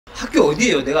학교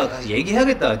어디에요? 내가 가서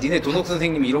얘기해야겠다. 니네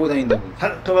도덕선생님이 이러고 다닌다고.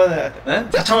 그러면 에?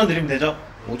 4,000원 드리면 되죠?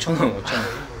 5,000원.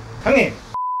 형님!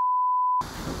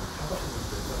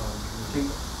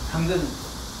 당근.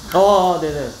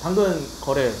 네네.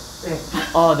 당근거래. 네.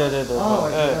 네네네.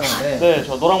 네. 네,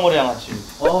 저 노랑머리 양아치.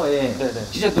 예. 네네.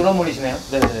 진짜 노란머리시네요?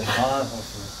 네네.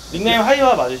 반갑습니다. 닉네임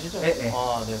하이와 맞으시죠? 네. 네.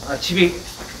 집이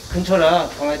근처라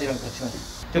강아지랑 같이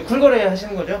가요. 저 쿨거래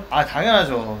하시는 거죠?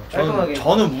 당연하죠.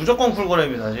 저는 무조건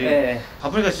쿨거래입니다. 네.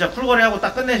 바쁘니까 진짜 쿨거래하고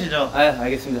딱 끝내시죠?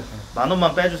 알겠습니다.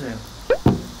 10,000원만 빼주세요.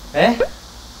 에?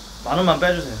 10,000원만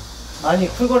빼주세요. 아니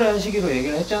쿨거래 하시기로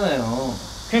얘기를 했잖아요.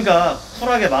 그러니까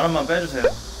쿨하게 10,000원만 빼주세요.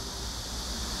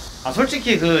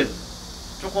 솔직히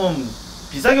조금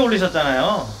비싸게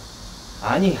올리셨잖아요.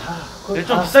 아니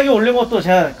좀 비싸게 올린 것도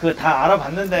제가 다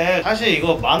알아봤는데 사실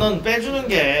이거 10,000원 빼주는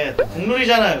게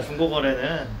국룰이잖아요.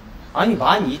 중고거래는. 아니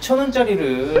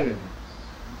 12,000원짜리를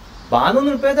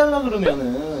 10,000원을 빼달라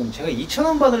그러면은 제가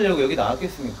 2,000원 받으려고 여기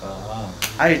나왔겠습니까?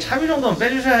 아니 차비 정도는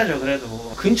빼주셔야죠.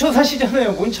 그래도 근처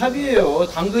사시잖아요. 뭔 차비예요?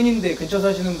 당근인데 근처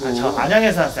사시는 거. 저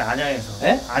안양에서 왔어요. 안양에서.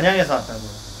 에? 안양에서 왔다고.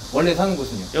 원래 사는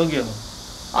곳은요? 여기요.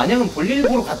 안양은 볼일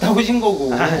보러 갔다 오신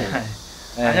거고. 네.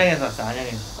 안양에서 왔어.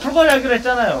 안양에서. 쿨거래 하기로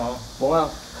했잖아요. 몽아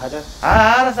가자.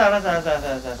 알았어.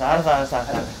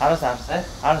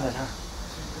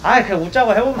 그냥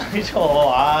웃자고 해본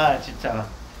말이죠. 진짜.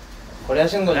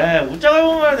 거래하시는 거죠? 네, 웃자고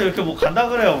해본 말인데 이렇게 뭐 간다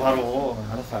그래요, 바로.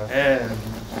 알았어. 네.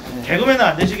 개그맨은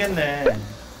안 되시겠네.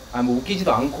 뭐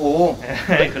웃기지도 않고.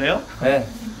 네, 그래요? 네.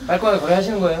 깔끔하게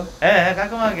거래하시는 거예요? 네,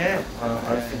 깔끔하게.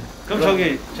 알았어요. 그럼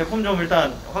저기 제품 좀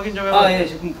일단 확인 좀 해봐요. 예,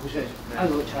 제품 보셔야죠. 네.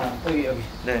 자, 여기.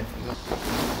 네.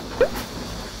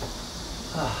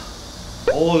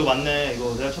 이거 맞네.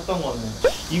 이거 내가 쳤던 거네.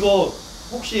 이거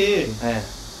혹시 네.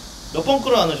 몇 번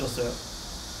끌어 안으셨어요?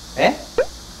 에?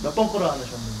 몇 번 끌어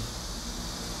안으셨는지.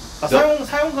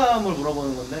 사용감을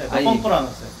물어보는 건데 몇 번 끌어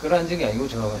안았어요? 끌어안은 게 아니고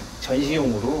저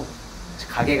전시용으로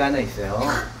가게가 하나 있어요.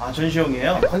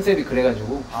 전시용이에요? 컨셉이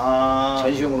그래가지고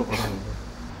전시용으로 걸었는데.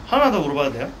 하나 더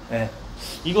물어봐도 돼요? 네.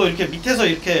 이거 이렇게 밑에서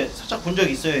이렇게 살짝 본 적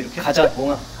있어요? 이렇게? 가자,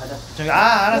 몽아. 가자. 저기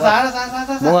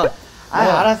알았어. 몽아.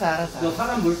 알았어. 너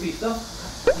사람 물 수 있어?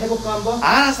 해볼까 한번?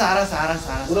 알았어.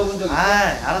 물어본 적 있어?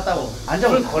 알았다고.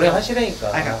 쿨 거래 하시라니까.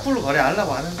 그러니까 쿨로 거래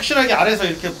하려고 하는. 확실하게 아래서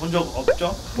이렇게 본 적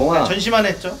없죠? 몽아. 전시만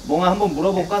했죠? 몽아 한번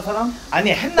물어볼까 사람?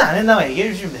 아니 했나 안 했나만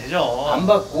얘기해 주시면 되죠. 안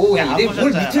받고 안 뭘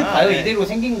보셨잖아. 밑을 봐요. 이대로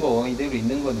생긴 거 이대로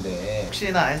있는 건데.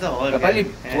 혹시나 해서 그러니까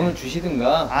빨리 돈을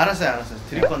주시든가. 알았어요.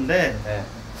 드릴 건데. 네.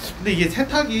 근데 이게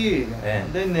세탁이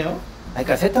안 돼 있네요.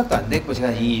 그러니까 세탁도 안 됐고 제가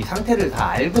이 상태를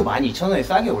다 알고 12,000원에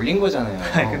싸게 올린 거잖아요.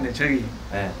 근데 저기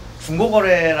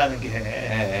중고거래라는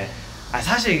게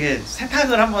사실 이게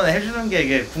세탁을 한번 해주는 게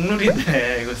이게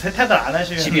국룰인데 이거 세탁을 안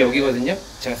하시면 집이 여기거든요.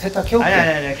 제가 세탁해올게요.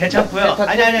 아니 괜찮고요.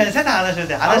 아니 세탁 안 하셔도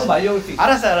돼요. 바로 말려올 수 있어요.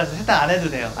 알았어요. 세탁 안 해도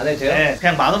돼요. 안 해도 돼요? 네,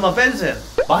 그냥 10,000원만 빼주세요.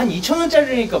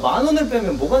 12,000원짜리니까 10,000원을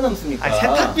빼면 뭐가 남습니까?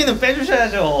 세탁비는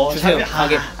빼주셔야죠. 주세요.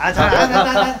 가게.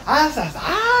 알았어.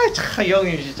 참 이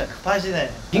형님 진짜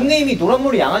급하시네. 닉네임이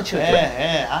노란머리 양아치였죠?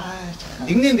 참.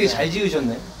 닉네임 되게 잘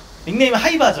지으셨네. 닉네임은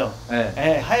하이바죠?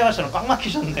 네. 하이바처럼 꽉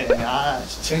막히셨네. 진짜.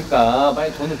 그러니까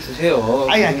빨리 돈을 주세요.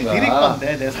 드릴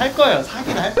건데 내가 살 거예요.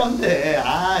 사긴 할 건데 이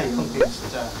형님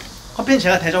진짜. 커피는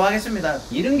제가 대접하겠습니다.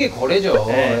 이런 게 거래죠.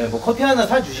 뭐 커피 하나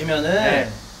사주시면은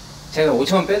제가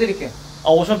 5,000원 빼드릴게요.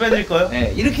 5,000원 빼드릴 거예요?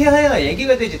 네, 이렇게 해야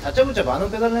얘기가 되지. 다짜고짜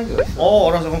 10,000원 빼달라는 게 어딨어.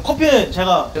 알았어. 그럼 커피는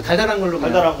제가 저 달달한 걸로.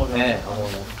 달달한 거죠? 네.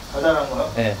 달달한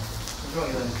거요? 네.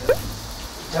 잠시만 기다려주세요.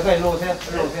 잠깐 일로 오세요.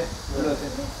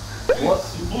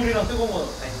 물이랑 뜨거운 거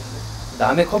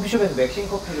남의 커피숍에서 맥심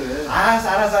커피를.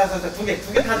 알았어. 두 개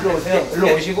타드릴게요.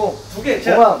 일로 오시고. 두 개.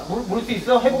 몽아, 물 수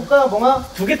있어? 해볼까, 몽아?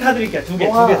 두 개 타드릴게요. 두 개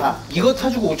다. 이거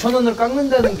타주고 5,000원을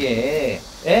깎는다는 게,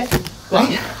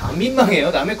 안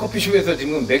민망해요? 남의 커피숍에서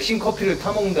지금 맥심 커피를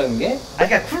타먹는다는 게?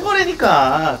 그러니까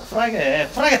쿨거래니까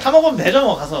쿨하게 타먹으면 되죠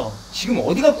뭐 가서. 지금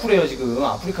어디가 쿨해요 지금?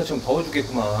 아프리카처럼 더워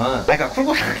죽겠구만. 그러니까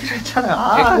쿨거래 하기로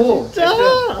했잖아요. 됐고. 진짜.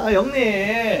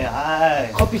 형님.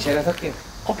 커피 제가 살게요.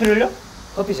 커피를요?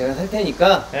 커피 제가 살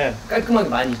테니까 깔끔하게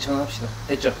 12,000원 합시다.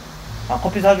 됐죠?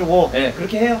 커피 사주고. 네,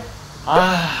 그렇게 해요.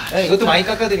 이것도 많이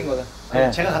깎아드린 거다.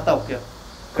 제가 갔다 올게요.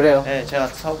 그래요? 네, 제가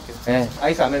사올게요.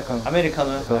 아이스 아메리카노.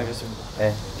 아메리카노요? 알겠습니다.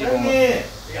 형님,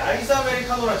 아이스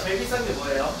아메리카노랑 제일 비싼 게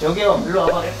뭐예요? 저기요, 일로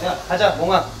와봐. 야, 가자,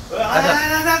 몽아.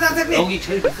 가자. 여기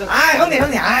제일 비싼.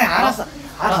 형님. 알았어.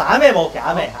 아메 먹을게.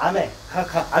 아메.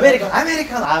 가.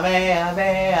 아메리카노.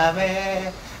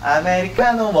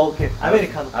 아메리카노 먹을게.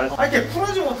 아메리카노. 알았어. 이렇게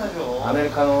쿨하지 못하죠.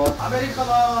 아메리카노.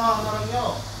 아메리카노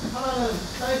하나랑요. 하나는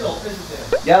사이드 업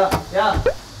해주세요. 야.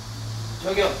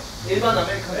 저기요, 일반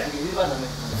아메리카노. 일반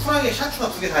아메리카노. 쿨하게 샤추가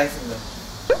 2개 다 있습니다.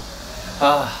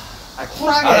 아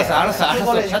쿨하게.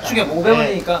 알았어. 사축에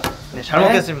 500원이니까. 네, 잘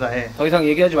먹겠습니다. 예. 더 이상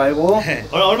얘기하지 말고. 네.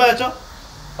 얼마였죠?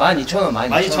 12,000원.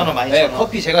 12,000원. 네,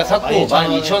 커피 제가 샀고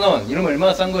 12,000원. 이러면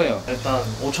얼마나 싼 거예요? 일단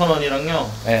 5,000원이랑요.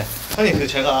 네. 형님 그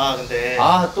제가 근데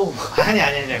또 아니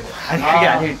그게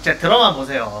아니 진짜 들어만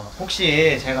보세요.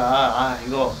 혹시 제가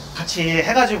이거 같이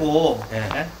해가지고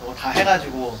이거 다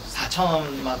해가지고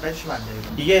 4,000원만 빼주시면 안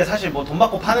돼요? 이게 사실 뭐 돈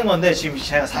받고 파는 건데 지금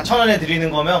제가 4,000원에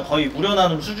드리는 거면 거의 무료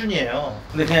나눔 수준이에요.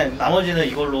 근데 그냥 나머지는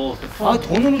이걸로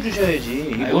돈으로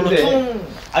주셔야지. 이걸로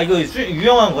이거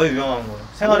유용한 거예요.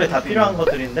 생활에 다 필요한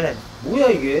것들인데. 뭐야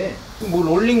이게? 뭐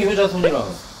롤링 효자손이랑.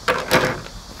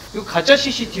 이거 가짜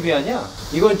CCTV 아니야?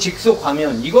 이건 직소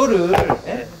가면. 이거를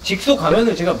직소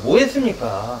가면을 제가 뭐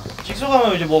했습니까? 직소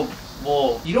가면 이제 뭐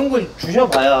이런 걸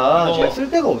주셔봐야 제가 쓸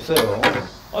데가 없어요.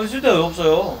 쓸 데가 왜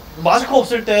없어요? 마스크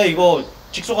없을 때 이거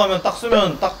직소 가면 딱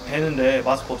쓰면 딱 되는데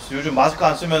마스크 없어. 요즘 마스크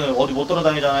안 쓰면 어디 못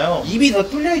돌아다니잖아요. 입이 다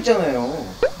뚫려 있잖아요.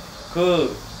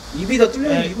 입이 다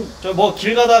뚫려 있고. 저 뭐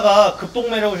길 가다가 급동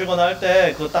내려오시거나 할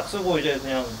때 그거 딱 쓰고 이제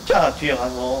그냥 차 뒤에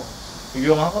가서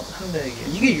유용한데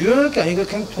이게 유용할 게 아니고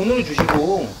그냥 돈으로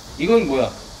주시고. 이건 뭐야?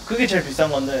 그게 제일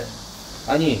비싼 건데.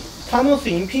 아니 타노스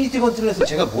인피니티 건틀에서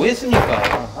제가 뭐 했습니까?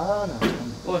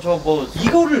 나 참.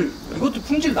 이것도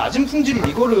품질 낮은 품질을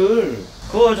이거를.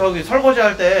 그거 저기 설거지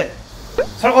할 때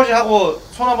설거지하고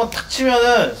손 한번 탁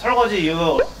치면은 설거지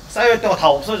이거 쌓여있던 거 다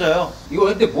없어져요. 이거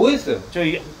할 때 뭐 했어요?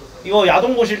 이거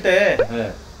야동 보실 때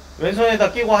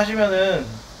왼손에다 끼고 하시면은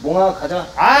몽아 가자.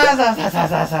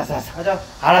 가자.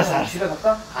 알았어. 집에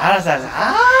갈까? 알았어.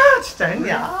 진짜 형님.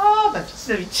 나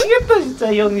진짜 미치겠다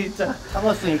진짜 이 형님 진짜.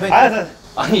 타노스 인피니티.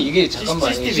 아니 이게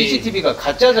잠깐만 CCTV가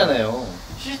가짜잖아요.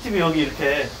 CCTV 여기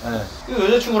이렇게 그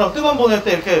여자친구랑 뜨밤 보낼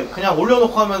때 이렇게 그냥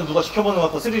올려놓고 하면 누가 지켜보는 것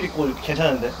같고 스릴 있고 이렇게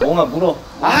괜찮은데. 몽아 물어.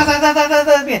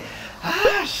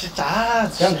 진짜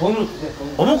그냥 돈을 주세요.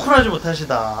 너무 쿨하지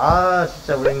못하시다.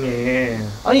 진짜 우리 형님.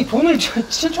 아니 돈을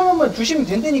 7,000원만 주시면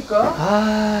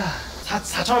된다니까.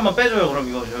 4,000원만 빼줘요. 그럼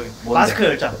이거 저기 뭔데? 마스크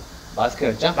 10장.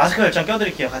 마스크 10장? 마스크 10장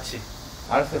껴드릴게요 같이.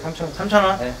 알았어요. 3,000원.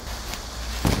 3,000원? 네.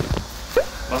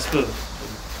 마스크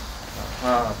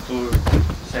하나 둘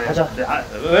셋. 가자. 네.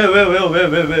 왜?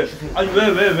 아니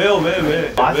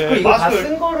왜? 마스크 이거 다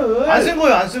쓴 거를. 안 쓴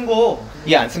거예요. 안 쓴 거.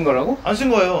 이게 안 쓴 거라고? 안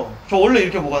쓴 거예요. 저 원래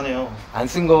이렇게 보관해요. 안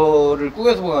쓴 거를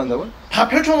꾸겨서 보관한다고? 다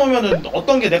펼쳐놓으면은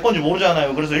어떤 게 내 건지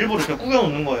모르잖아요. 그래서 일부러 이렇게 꾸겨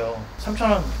놓는 거예요.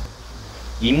 3,000원.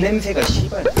 입냄새가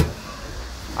씨발.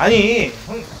 아니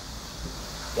형.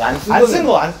 안 쓴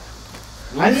거.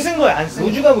 안 쓴 거예요. 안 쓴.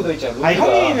 루즈가 묻어 있잖아. 루즈가.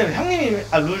 형님이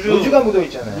루즈가 묻어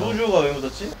있잖아요. 루즈가 왜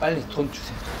묻었지? 빨리 돈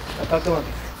주세요. 깔끔하게.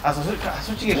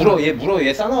 솔직히 물어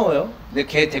얘 싸나워요? 근데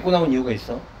걔 데리고 나온 이유가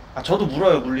있어. 저도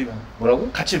물어요. 물리면. 뭐라고?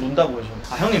 같이 문다고요.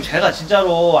 형님 제가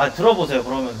진짜로 들어보세요.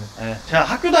 그러면은 제가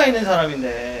학교 다니는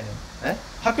사람인데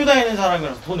학교 다니는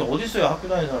사람이라서 돈이 어디 있어요? 학교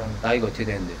다니는 사람이. 나이가 어떻게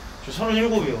되는데? 저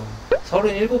 37이요.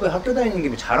 37에 학교 다니는 게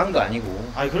뭐 자랑도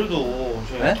아니고. 아니 그래도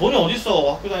돈이 어디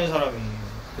있어? 학교 다니는 사람이.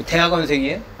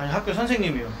 대학원생이에요? 아니 학교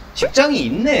선생님이요. 직장이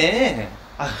있네.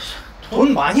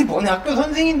 돈 많이 버네. 학교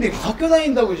선생인데 학교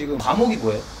다닌다고 지금. 과목이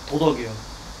뭐예요? 도덕이요.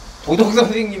 도덕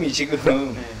선생님이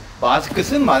지금 마스크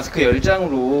쓴 마스크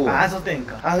 10장으로 안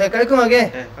썼다니까. 그냥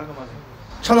깔끔하게? 네 깔끔하게.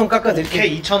 1,000원 깎아드릴게요.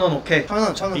 오케이 2,000원 오케이.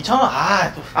 1,000원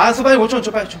 2,000원 또. 알았어 빨리 5,000원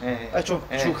줘 빨리 줘. 빨리 줘.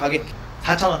 주 가게.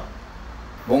 4,000원.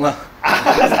 몽아.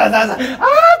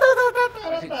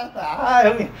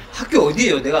 형님. 학교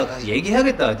어디에요? 내가 가서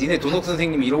얘기해야겠다. 니네 도덕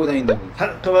선생님이 이러고 다닌다고.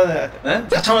 그러면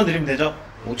 4,000원 드리면 되죠?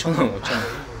 5,000원.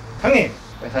 형님.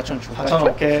 4,000원 줘. 4,000원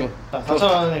오케이.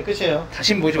 4,000원에 끝이에요.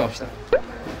 다시 보지 맙시다.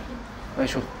 빨리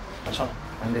줘. 4,000원.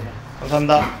 안 돼.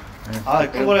 감사합니다.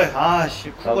 쿨거래.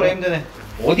 쿨거래 힘드네.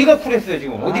 어디가 쿨했어요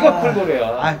지금? 어디가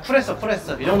쿨거래야? 쿨했어.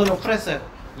 이 정도면 쿨했어요.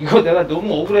 이거 내가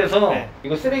너무 억울해서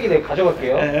이거 쓰레기 내가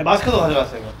가져갈게요. 네, 마스크도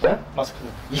가져갔어요. 이거. 마스크도.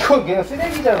 이거 그냥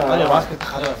쓰레기잖아. 아니요, 마스크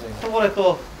다 가져갔어요. 쿨거래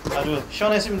또 아주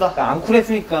시원했습니다. 안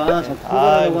쿨했으니까 저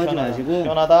쿨거래라고 하지 마시고.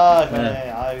 시원하다.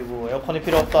 시원해. 아이고 에어컨이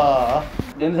필요 없다.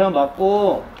 냄새만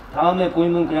맡고 다음에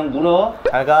보이면 그냥 물어.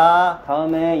 잘 가.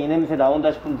 다음에 이 냄새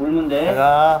나온다 싶으면 물면 돼. 잘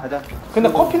가. 가자.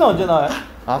 근데 커피는 언제 나와요?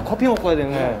 커피 먹고 가야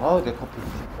되는 네. 거야? 내 커피.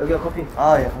 여기가 커피. 예,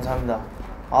 감사합니다.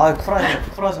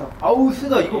 쿨하죠. 아우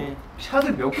쓰다. 이거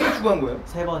샷을 몇 개 추가한 거예요?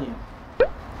 3번이요.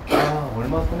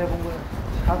 얼마 손해본 거야?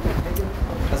 샷을 3개.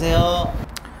 가세요.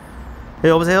 예,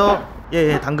 여보세요?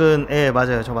 예, 당근,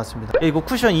 맞아요. 저 맞습니다. 이거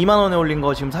쿠션 2만원에 올린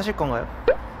거 지금 사실 건가요?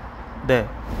 네.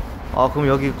 그럼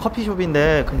여기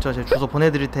커피숍인데 근처 제 주소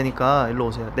보내드릴 테니까 일로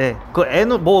오세요. 네. 그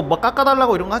애는 뭐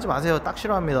깎아달라고 이런 거 하지 마세요. 딱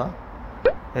싫어합니다.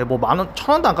 뭐 10,000원,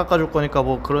 1,000원도 안 깎아줄 거니까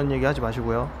뭐 그런 얘기 하지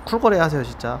마시고요. 쿨거래 하세요,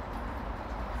 진짜.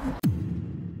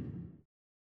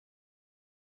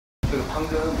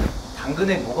 방금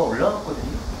당근에 뭐가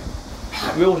올라왔거든요.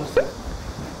 왜 오셨어요?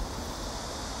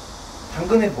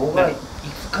 당근에 뭐가 네.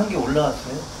 익숙한 게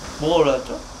올라왔어요? 뭐가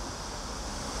올라왔죠?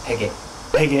 베개.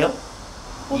 베개요?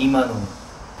 2만 원.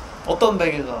 어떤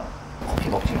베개가? 커피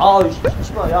먹지 마. 아,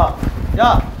 씨발, 야,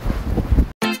 야.